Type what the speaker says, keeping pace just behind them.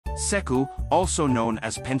PSECU, also known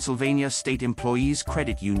as Pennsylvania State Employees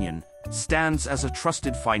Credit Union, stands as a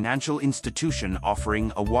trusted financial institution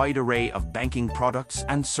offering a wide array of banking products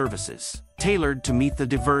and services, tailored to meet the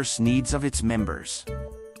diverse needs of its members.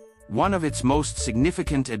 One of its most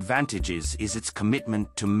significant advantages is its commitment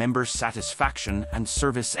to member satisfaction and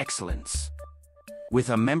service excellence.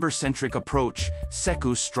 With a member-centric approach,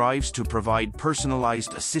 PSECU strives to provide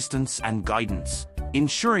personalized assistance and guidance,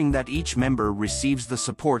 ensuring that each member receives the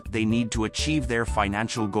support they need to achieve their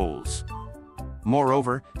financial goals.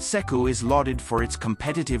 Moreover, PSECU is lauded for its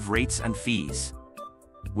competitive rates and fees.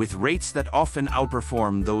 With rates that often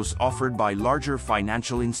outperform those offered by larger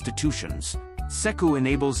financial institutions, PSECU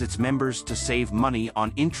enables its members to save money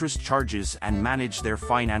on interest charges and manage their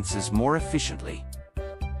finances more efficiently.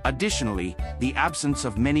 Additionally, the absence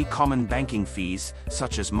of many common banking fees,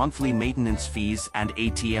 such as monthly maintenance fees and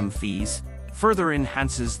ATM fees, further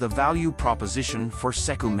enhances the value proposition for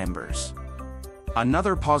PSECU members.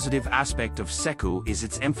 Another positive aspect of PSECU is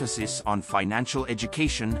its emphasis on financial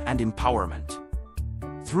education and empowerment.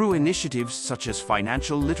 Through initiatives such as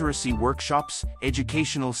financial literacy workshops,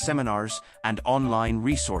 educational seminars, and online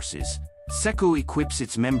resources, PSECU equips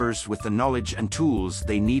its members with the knowledge and tools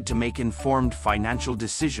they need to make informed financial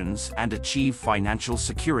decisions and achieve financial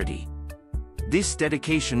security. This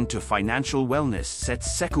dedication to financial wellness sets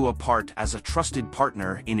PSECU apart as a trusted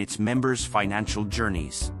partner in its members' financial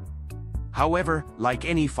journeys. However, like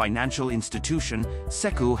any financial institution,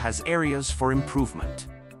 PSECU has areas for improvement.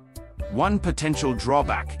 One potential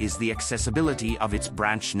drawback is the accessibility of its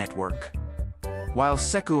branch network. While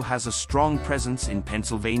PSECU has a strong presence in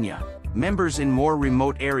Pennsylvania, members in more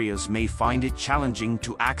remote areas may find it challenging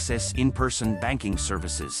to access in-person banking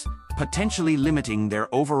services, potentially limiting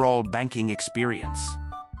their overall banking experience.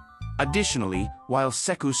 Additionally, while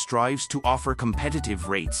PSECU strives to offer competitive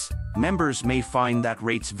rates, members may find that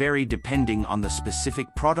rates vary depending on the specific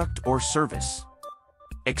product or service.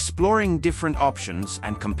 Exploring different options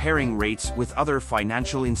and comparing rates with other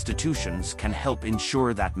financial institutions can help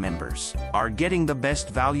ensure that members are getting the best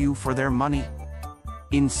value for their money.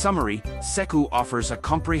 In summary, PSECU offers a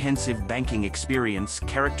comprehensive banking experience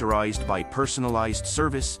characterized by personalized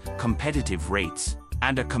service, competitive rates,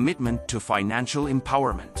 and a commitment to financial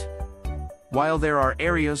empowerment. While there are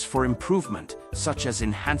areas for improvement, such as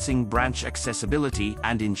enhancing branch accessibility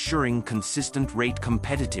and ensuring consistent rate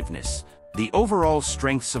competitiveness, the overall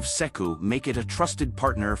strengths of PSECU make it a trusted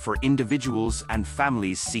partner for individuals and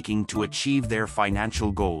families seeking to achieve their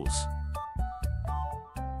financial goals.